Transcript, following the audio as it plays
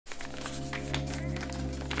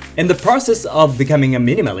In the process of becoming a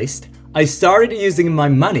minimalist, I started using my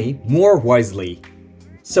money more wisely.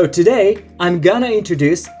 So today, I'm gonna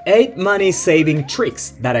introduce 8 money-saving tricks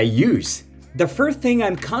that I use. The first thing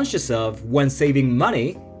I'm conscious of when saving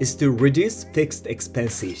money is to reduce fixed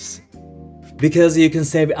expenses. Because you can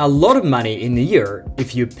save a lot of money in a year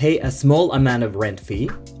if you pay a small amount of rent fee,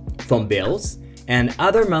 phone bills, and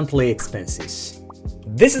other monthly expenses.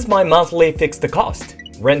 This is my monthly fixed cost: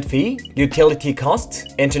 rent fee, utility costs,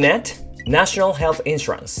 internet, national health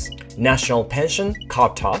insurance, national pension,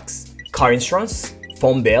 car tax, car insurance,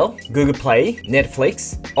 phone bill, Google Play,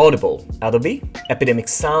 Netflix, Audible, Adobe, Epidemic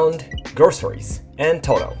Sound, groceries, and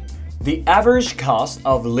total. The average cost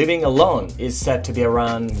of living alone is said to be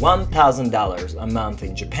around $1,000 a month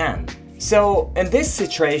in Japan. So in this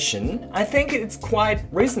situation, I think it's quite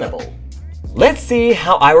reasonable. Let's see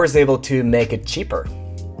how I was able to make it cheaper.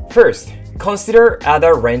 First, consider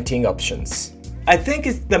other renting options. I think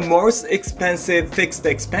it's the most expensive fixed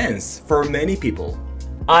expense for many people.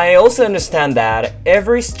 I also understand that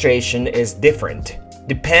every situation is different,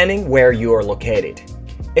 depending where you are located.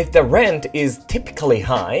 If the rent is typically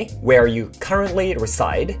high where you currently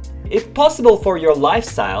reside, if possible for your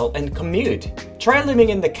lifestyle and commute, try living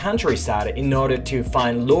in the countryside in order to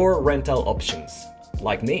find lower rental options,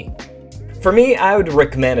 like me. For me, I would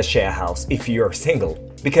recommend a share house if you're single,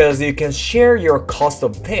 because you can share your cost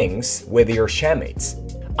of things with your sharemates.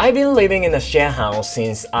 I've been living in a share house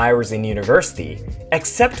since I was in university,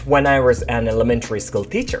 except when I was an elementary school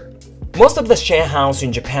teacher. Most of the share houses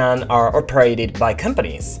in Japan are operated by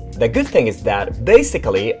companies. The good thing is that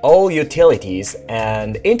basically all utilities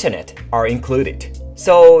and internet are included.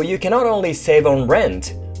 So you can not only save on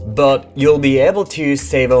rent, but you'll be able to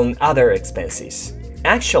save on other expenses.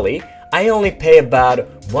 Actually, I only pay about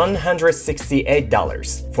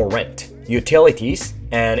 $168 for rent, utilities,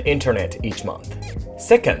 and internet each month.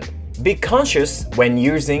 Second, be conscious when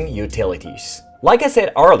using utilities. Like I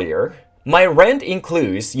said earlier, my rent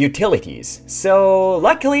includes utilities, so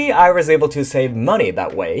luckily I was able to save money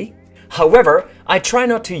that way. However, I try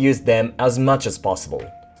not to use them as much as possible.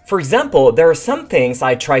 For example, there are some things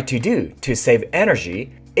I try to do to save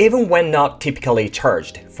energy even when not typically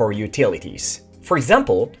charged for utilities. For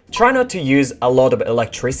example, try not to use a lot of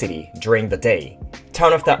electricity during the day.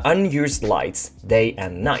 Turn off the unused lights day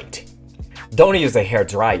and night. Don't use a hair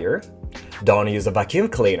dryer. Don't use a vacuum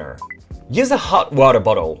cleaner. Use a hot water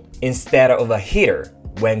bottle instead of a heater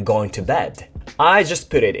when going to bed. I just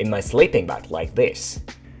put it in my sleeping bag like this.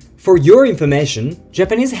 For your information,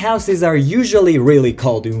 Japanese houses are usually really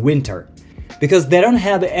cold in winter because they don't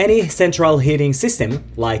have any central heating system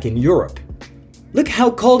like in Europe. Look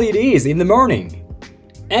how cold it is in the morning.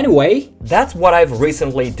 Anyway, that's what I've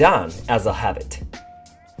recently done as a habit.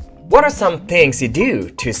 What are some things you do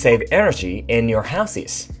to save energy in your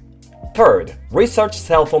houses? Third, research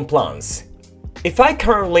cell phone plans. If I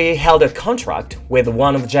currently held a contract with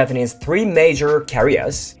one of Japanese 3 major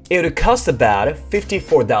carriers, it would cost about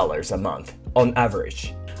 $54 a month on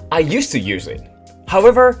average. I used to use it.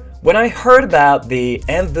 However, when I heard about the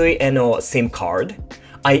MVNO SIM card,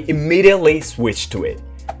 I immediately switched to it.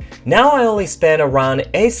 Now I only spend around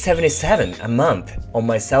 $877 a month on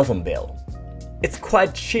my cell phone bill. It's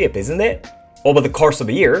quite cheap, isn't it? Over the course of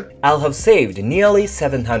a year, I'll have saved nearly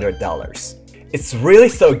 $700. It's really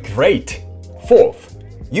so great! Fourth,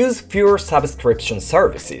 use fewer subscription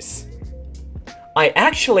services. I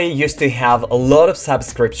actually used to have a lot of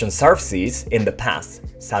subscription services in the past,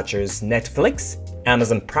 such as Netflix,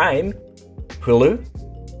 Amazon Prime, Hulu,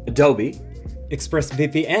 Adobe,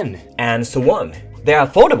 ExpressVPN, and so on. They're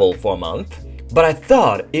affordable for a month, but I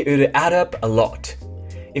thought it would add up a lot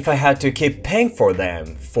if I had to keep paying for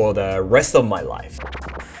them for the rest of my life.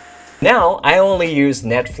 Now I only use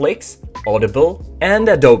Netflix, Audible, and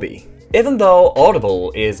Adobe. Even though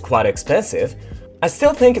Audible is quite expensive, I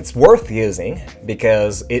still think it's worth using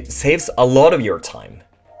because it saves a lot of your time.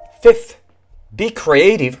 Fifth, be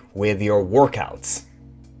creative with your workouts.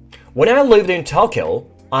 When I lived in Tokyo,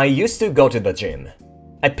 I used to go to the gym.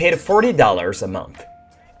 I paid $40 a month.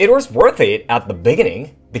 It was worth it at the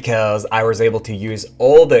beginning because I was able to use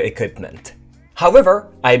all the equipment.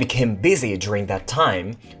 However, I became busy during that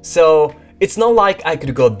time, so it's not like I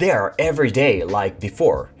could go there every day like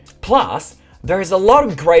before. Plus, there is a lot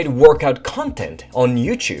of great workout content on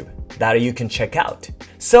YouTube that you can check out.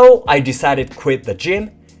 So I decided to quit the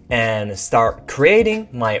gym and start creating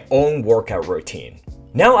my own workout routine.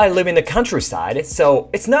 Now I live in the countryside, so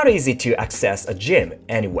it's not easy to access a gym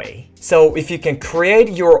anyway. So if you can create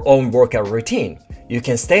your own workout routine, you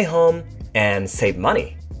can stay home and save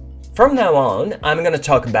money. From now on, I'm gonna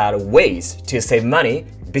talk about ways to save money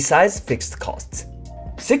besides fixed costs.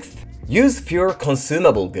 Sixth, use fewer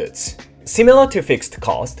consumable goods. Similar to fixed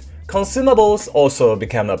cost, consumables also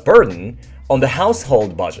become a burden on the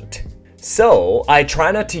household budget. So I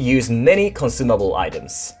try not to use many consumable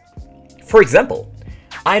items. For example,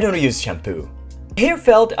 I don't use shampoo. Hair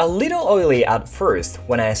felt a little oily at first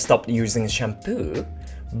when I stopped using shampoo,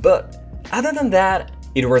 but other than that,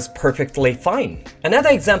 it was perfectly fine.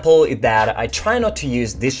 Another example is that I try not to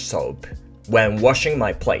use dish soap when washing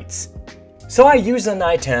my plates. So I use an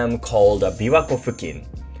item called a biwako fukin,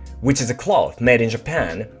 which is a cloth made in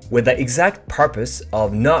Japan with the exact purpose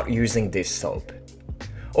of not using dish soap.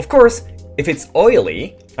 Of course, if it's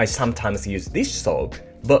oily, I sometimes use dish soap,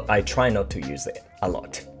 but I try not to use it a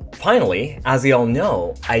lot. Finally, as you all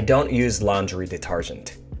know, I don't use laundry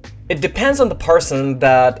detergent. It depends on the person,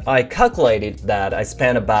 but I calculated that I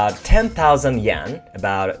spend about 10,000 yen,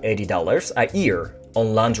 about $80 a year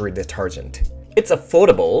on laundry detergent. It's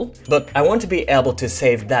affordable, but I want to be able to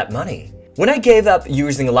save that money. When I gave up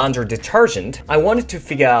using laundry detergent, I wanted to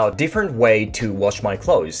figure out a different way to wash my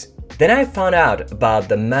clothes. Then I found out about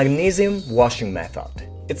the magnesium washing method.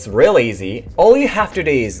 It's really easy. All you have to do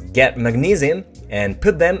is get magnesium and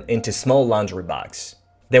put them into small laundry bags.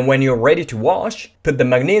 Then when you're ready to wash, put the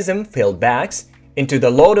magnesium-filled bags into the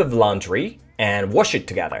load of laundry and wash it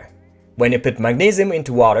together. When you put magnesium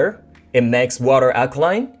into water, it makes water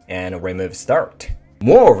alkaline and removes dirt.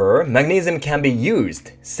 Moreover, magnesium can be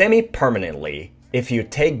used semi-permanently if you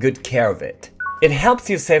take good care of it. It helps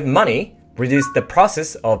you save money, reduce the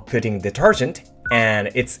process of putting detergent, and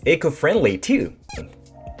it's eco-friendly too.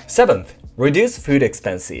 Seventh, reduce food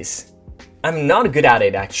expenses. I'm not good at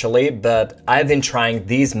it actually, but I've been trying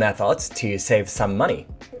these methods to save some money.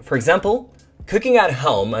 For example, cooking at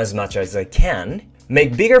home as much as I can,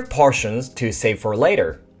 make bigger portions to save for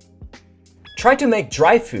later. Try to make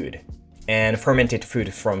dry food and fermented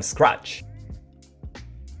food from scratch.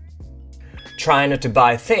 Try not to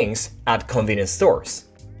buy things at convenience stores.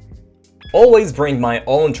 Always bring my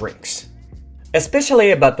own drinks.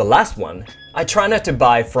 Especially about the last one, I try not to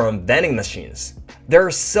buy from vending machines. There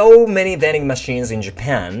are so many vending machines in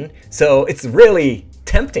Japan, so it's really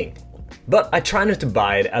tempting. But I try not to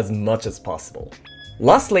buy it as much as possible.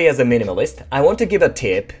 Lastly, as a minimalist, I want to give a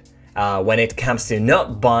tip when it comes to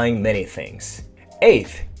not buying many things.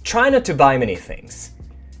 Eighth, try not to buy many things.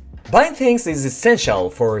 Buying things is essential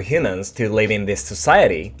for humans to live in this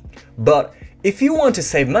society, but if you want to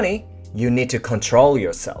save money, you need to control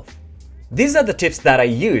yourself. These are the tips that I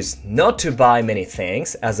use not to buy many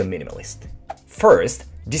things as a minimalist. First,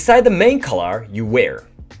 decide the main color you wear.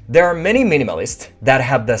 There are many minimalists that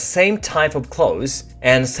have the same type of clothes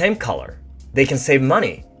and same color. They can save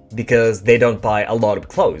money because they don't buy a lot of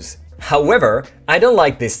clothes. However, I don't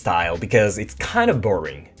like this style because it's kind of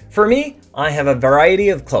boring. For me, I have a variety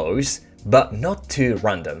of clothes, but not too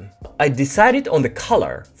random. I decided on the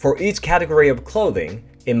color for each category of clothing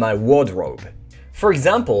in my wardrobe. For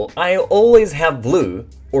example, I always have blue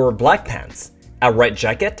or black pants, a red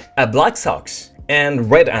jacket, a black socks, and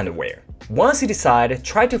red underwear. Once you decide,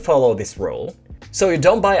 try to follow this rule so you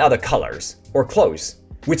don't buy other colors or clothes,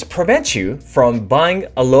 which prevents you from buying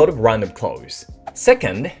a lot of random clothes.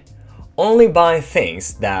 Second, only buy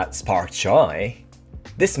things that spark joy.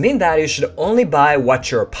 This means that you should only buy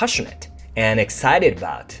what you're passionate and excited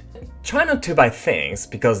about. Try not to buy things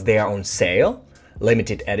because they are on sale,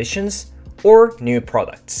 limited editions, or new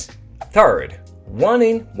products. Third, one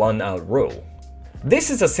in, one out rule.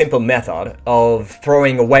 This is a simple method of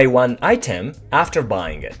throwing away one item after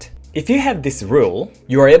buying it. If you have this rule,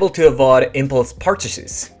 you are able to avoid impulse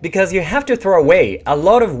purchases because you have to throw away a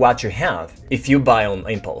lot of what you have if you buy on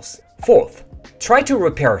impulse. Fourth, try to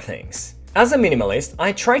repair things. As a minimalist,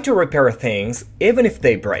 I try to repair things even if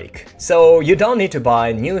they break, so you don't need to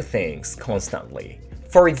buy new things constantly.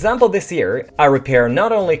 For example, this year, I repair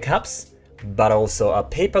not only cups, but also a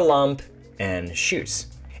paper lamp and shoes.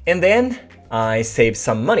 And then, I save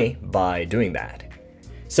some money by doing that.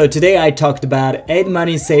 So today I talked about 8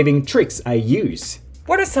 money saving tricks I use.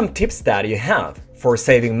 What are some tips that you have for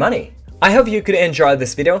saving money? I hope you could enjoy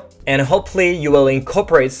this video, and hopefully you will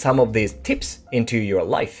incorporate some of these tips into your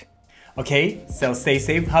life. Okay, so stay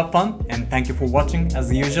safe, have fun, and thank you for watching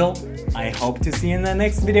as usual. I hope to see you in the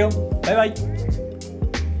next video. Bye bye!